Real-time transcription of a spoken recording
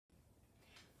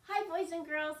boys and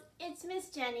girls, it's Miss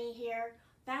Jenny here,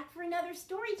 back for another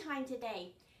story time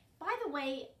today. By the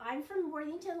way, I'm from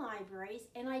Worthington Libraries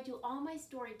and I do all my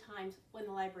story times when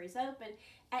the library's open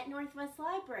at Northwest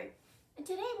Library. And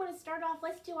today I want to start off,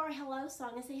 let's do our hello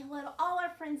song and say hello to all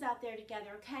our friends out there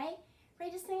together, okay?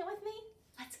 Ready to sing it with me?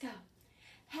 Let's go.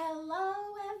 Hello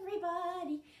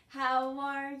everybody, how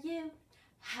are you?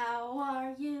 How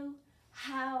are you?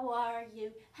 How are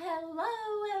you? Hello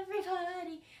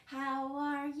everybody, how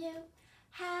are you?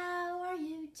 How are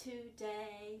you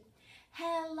today?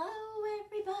 Hello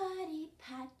everybody,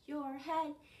 pat your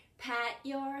head, pat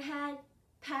your head,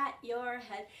 pat your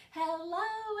head. Hello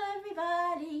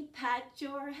everybody, pat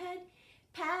your head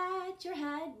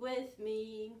with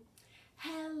me.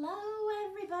 Hello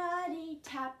everybody,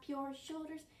 tap your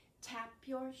shoulders, tap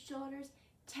your shoulders,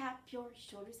 tap your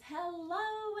shoulders.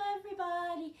 Hello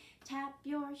everybody, tap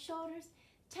your shoulders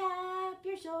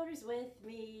with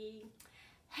me.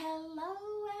 Hello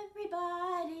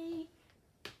everybody,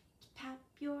 tap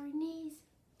your knees,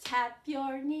 tap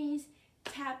your knees,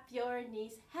 tap your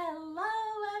knees. Hello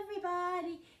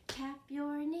everybody, tap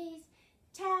your knees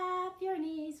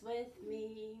with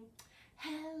me.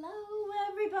 Hello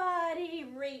everybody,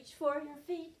 reach for your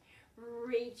feet,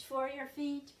 reach for your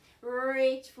feet,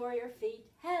 reach for your feet.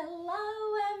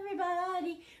 Hello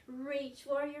everybody, reach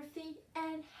for your feet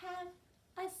and have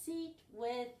a seat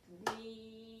with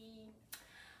me.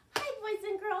 Hi boys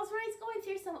and girls, when I was going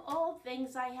through some old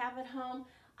things I have at home,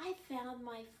 I found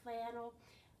my flannel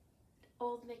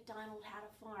Old MacDonald Had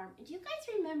a Farm. And do you guys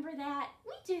remember that?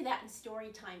 We do that in story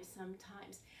time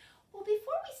sometimes. Well,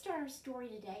 before we start our story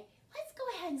today, let's go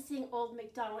ahead and sing Old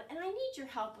MacDonald, and I need your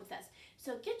help with this.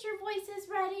 So get your voices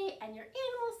ready and your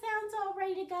animal sounds all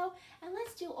ready to go, and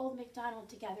let's do Old MacDonald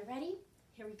together. Ready?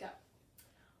 Here we go.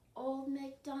 Old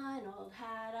MacDonald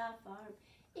had a farm,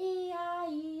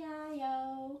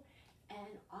 E-I-E-I-O,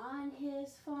 and on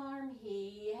his farm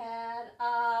he had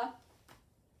a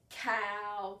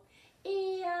cow,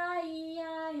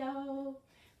 E-I-E-I-O,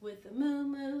 with a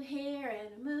moo-moo here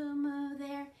and a moo-moo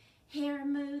there. Here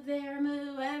moo, there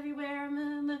moo, everywhere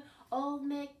moo moo. Old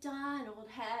MacDonald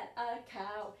had a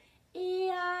cow,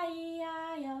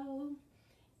 E-I-E-I-O.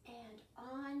 And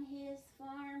on his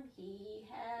farm he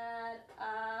had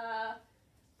a,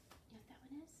 you know what that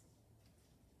one is?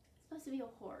 It's supposed to be a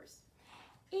horse.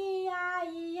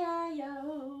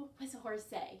 E-I-E-I-O. What's a horse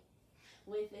say?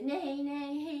 With a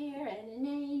neigh-neigh here and a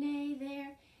neigh-neigh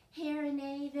there. Here a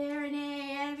neigh, there a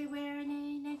neigh, everywhere a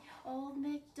neigh-neigh. Old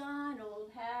MacDonald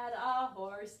had a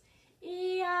horse,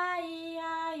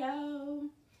 E-I-E-I-O.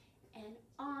 And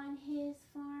on his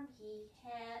farm he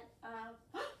had a,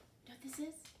 you know what this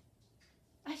is?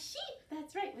 A sheep.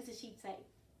 That's right. What's a sheep say?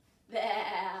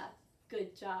 Bah.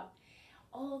 Good job.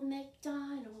 Old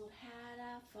MacDonald had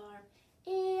a farm,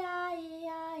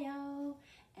 E-I-E-I-O.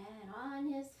 And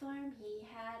on his farm he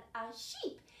had a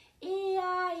sheep,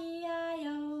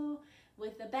 E-I-E-I-O.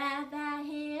 With a ba-ba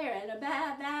here and a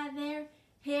ba-ba there.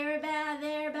 Here a ba,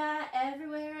 there a ba,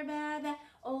 everywhere a ba-ba.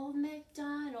 Old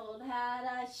MacDonald had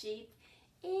a sheep,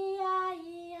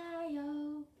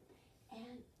 E-I-E-I-O.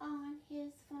 And on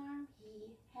his farm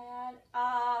he had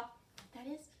a, that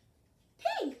is,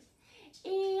 pig,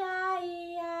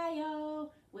 E-I-E-I-O.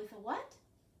 With a what?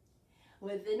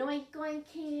 With an oink oink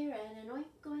here and an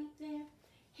oink oink there.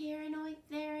 Here an oink,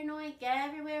 there an oink,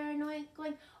 everywhere an oink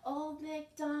oink. Old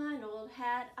MacDonald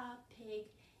had a pig,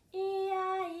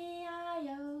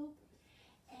 E-I-E-I-O.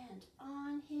 And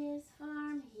on his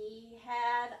farm he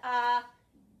had a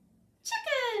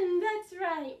chicken. That's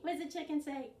right. What does a chicken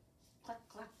say? Cluck,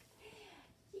 cluck.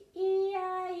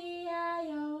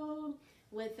 E-I-E-I-O.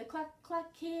 With a cluck,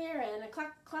 cluck here and a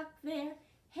cluck, cluck there.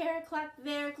 Here a cluck,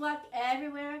 there a cluck,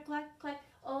 everywhere a cluck, cluck.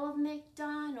 Old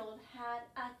MacDonald had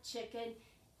a chicken,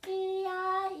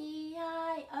 E-I-E-I-O.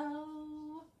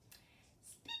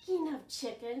 Speaking of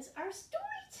chickens, our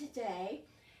story today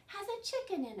has a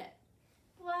chicken in it.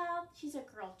 Well, she's a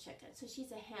girl chicken, so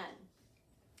she's a hen.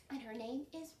 And her name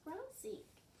is Rosie.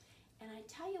 And I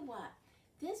tell you what,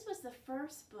 this was the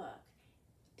first book,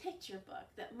 picture book,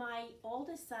 that my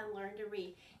oldest son learned to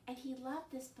read. And he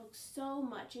loved this book so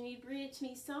much, and he'd read it to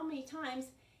me so many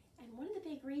times. And one of the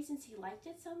big reasons he liked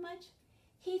it so much,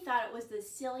 he thought it was the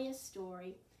silliest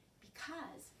story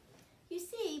because, you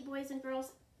see, boys and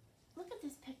girls, look at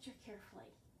this picture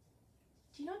carefully.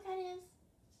 Do you know what that is?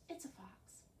 It's a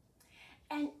fox.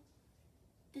 And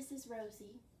this is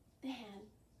Rosie, the hen.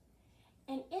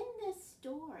 And in this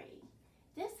story,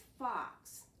 this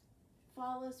fox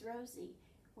follows Rosie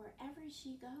wherever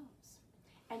she goes.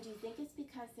 And do you think it's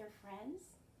because they're friends?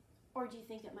 Or do you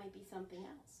think it might be something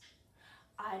else?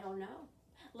 I don't know.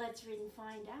 Let's read and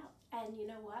find out. And you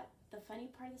know what? The funny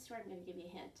part of the story, I'm going to give you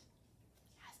a hint.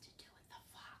 It has to do with the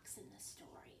fox in the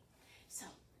story. So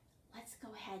let's go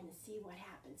ahead and see what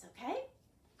happens, okay?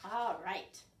 All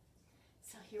right.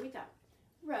 So here we go.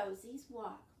 Rosie's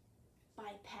Walk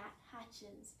by Pat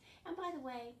Hutchins. And by the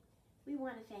way, we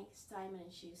want to thank Simon &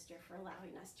 Schuster for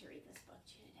allowing us to read this book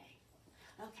to you today.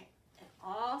 Okay, it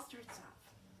all starts off.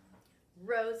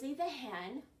 Rosie the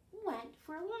hen went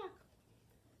for a walk.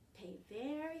 Pay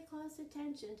very close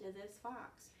attention to this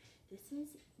fox. This is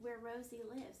where Rosie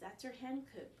lives. That's her hen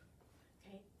coop.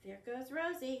 Okay, there goes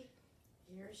Rosie.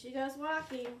 Here she goes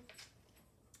walking.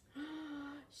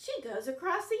 She goes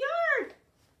across the yard.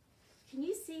 Can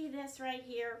you see this right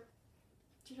here?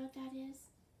 Do you know what that is?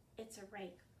 It's a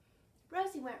rake.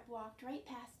 Rosie walked right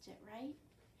past it, right?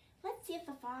 Let's see if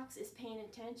the fox is paying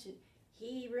attention.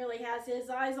 He really has his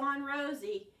eyes on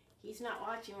Rosie. He's not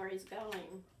watching where he's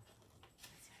going.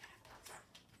 Let's see what happens.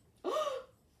 Ah!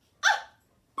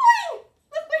 Boing!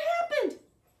 Look what happened.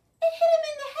 It hit him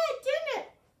in the head, didn't it?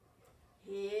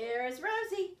 Here's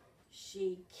Rosie.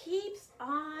 She keeps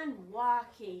on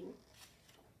walking.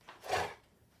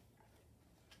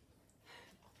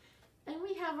 And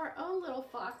we have our own little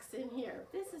fox in here.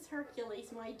 This is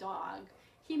Hercules, my dog.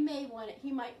 He might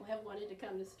have wanted to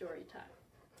come to story time.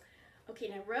 Okay,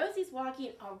 now Rosie's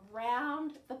walking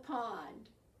around the pond.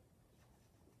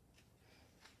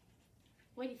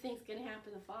 What do you think's going to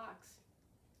happen to the fox?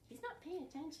 He's not paying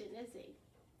attention, is he?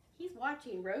 He's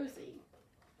watching Rosie.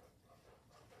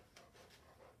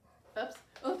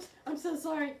 Oops, I'm so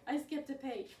sorry. I skipped a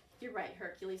page. You're right,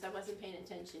 Hercules. I wasn't paying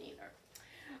attention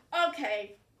either.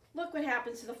 Okay, look what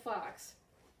happens to the fox.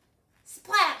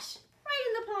 Splash! Right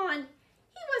in the pond.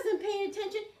 He wasn't paying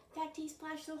attention. In fact, he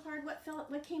splashed so hard,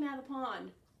 what came out of the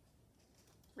pond?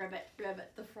 Ribbit,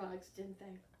 the frogs, didn't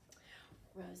they?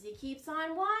 Rosie keeps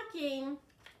on walking.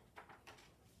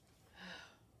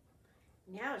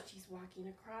 Now she's walking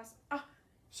across,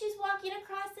 she's walking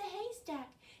across the haystack.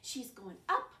 She's going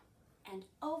up and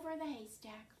over the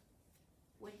haystack.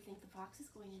 What do you think the fox is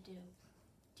going to do?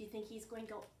 Do you think he's going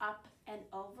to go up and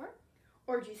over?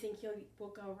 Or do you think will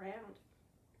go around?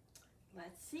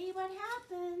 Let's see what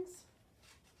happens.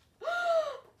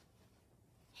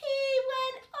 He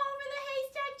went over the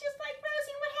haystack just like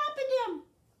Rosie. What happened to him?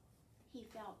 He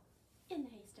fell in the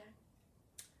haystack.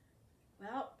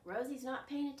 Well, Rosie's not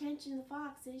paying attention to the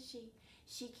fox, is she?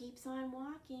 She keeps on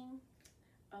walking.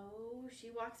 Oh,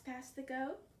 she walks past the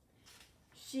goat.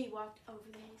 She walked over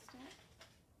the haystack.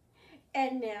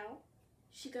 And now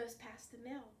she goes past the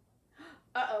mill.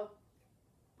 Uh-oh.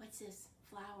 What's this?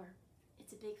 Flour.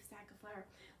 It's a big sack of flour.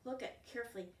 Look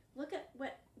carefully. Look at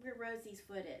where Rosie's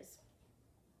foot is.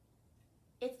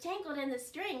 It's tangled in the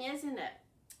string, isn't it?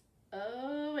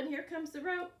 Oh, and here comes the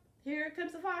rope. Here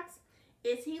comes the fox.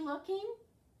 Is he looking?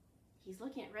 He's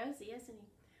looking at Rosie, isn't he?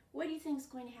 What do you think is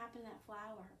going to happen to that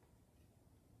flour?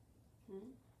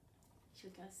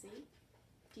 Should we go see?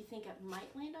 Do you think it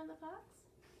might land on the fox?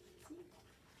 See?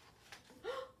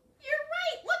 You're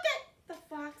right! Look at!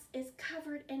 The fox is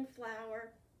covered in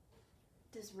flour.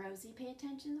 Does Rosie pay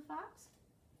attention to the fox?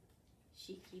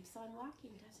 She keeps on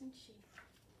walking, doesn't she?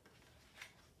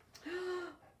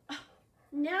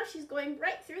 Now she's going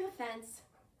right through the fence.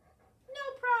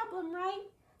 No problem, right?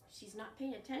 She's not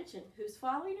paying attention. Who's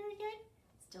following her again?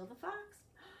 Still the fox.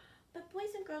 But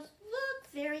boys and girls,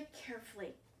 look very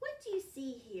carefully. What do you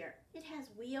see here? It has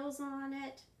wheels on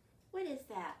it. What is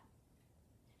that?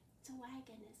 It's a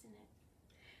wagon, isn't it?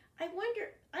 I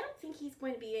wonder, I don't think he's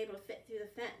going to be able to fit through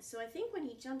the fence. So I think when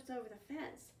he jumps over the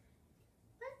fence,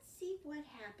 let's see what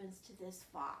happens to this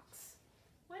fox.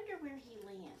 Wonder where he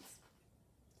lands.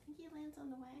 Think he lands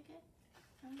on the wagon?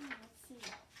 I don't know, let's see.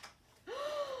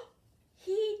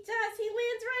 He does, he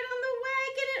lands right on the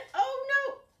wagon and oh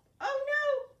no!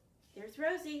 There's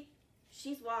Rosie.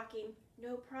 She's walking,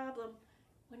 no problem.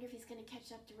 Wonder if he's gonna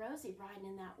catch up to Rosie riding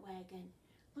in that wagon.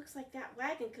 Looks like that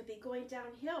wagon could be going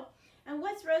downhill. And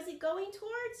what's Rosie going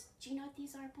towards? Do you know what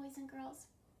these are, boys and girls?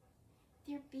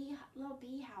 They're little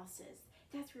bee houses.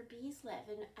 That's where bees live,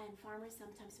 and farmers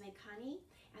sometimes make honey,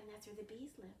 and that's where the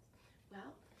bees live.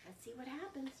 Well, let's see what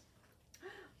happens.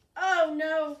 Oh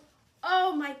no!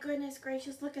 Oh my goodness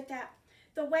gracious, look at that.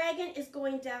 The wagon is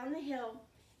going down the hill.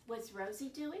 What's Rosie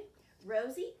doing?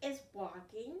 Rosie is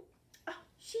walking. Oh,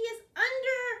 she is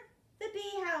under the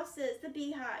bee houses, the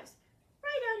beehives.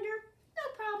 Right under,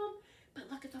 no problem. But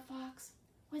look at the fox.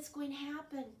 What's going to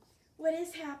happen? What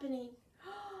is happening?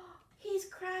 He's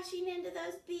crashing into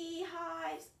those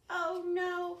beehives. Oh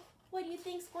no. What do you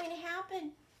think's going to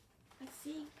happen? Let's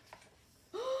see.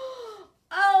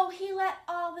 Oh, he let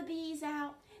all the bees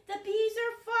out. The bees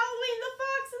are following the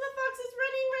fox, and the fox is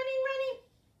running, running, running.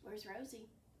 Where's Rosie?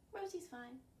 Rosie's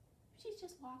fine. She's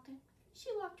just walking. She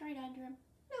walked right under him.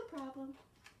 No problem.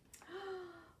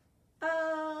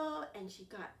 Oh, and she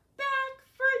got back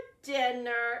for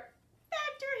dinner.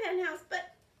 Back to her hen house.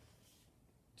 But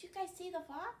did you guys see the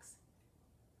fox?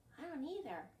 I don't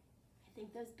either. I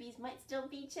think those bees might still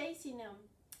be chasing him.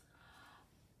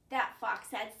 That fox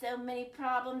had so many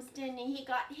problems, didn't he? He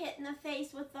got hit in the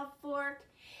face with a fork.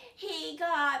 He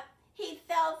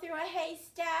fell through a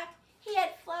haystack. He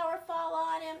had flour fall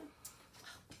on him.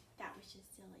 That was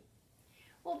just silly.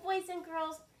 Well, boys and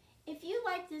girls, if you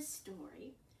like this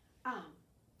story,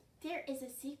 there is a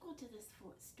sequel to this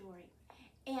story.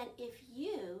 And if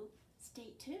you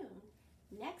stay tuned,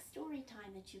 next story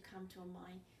time that you come to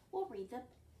mind, we'll read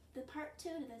the part 2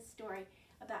 to this story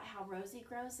about how Rosie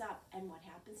grows up and what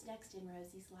happens next in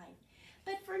Rosie's life.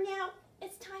 But for now,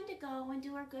 it's time to go and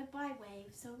do our goodbye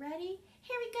wave. So ready?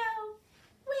 Here we go.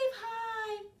 Wave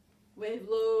high. Wave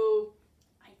low.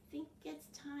 I think it's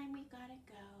time we gotta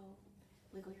go.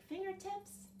 Wiggle your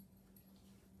fingertips.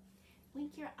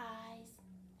 Wink your eyes.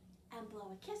 And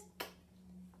blow a kiss.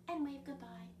 And wave goodbye.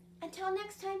 Until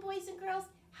next time, boys and girls,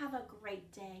 have a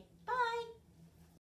great day. Bye.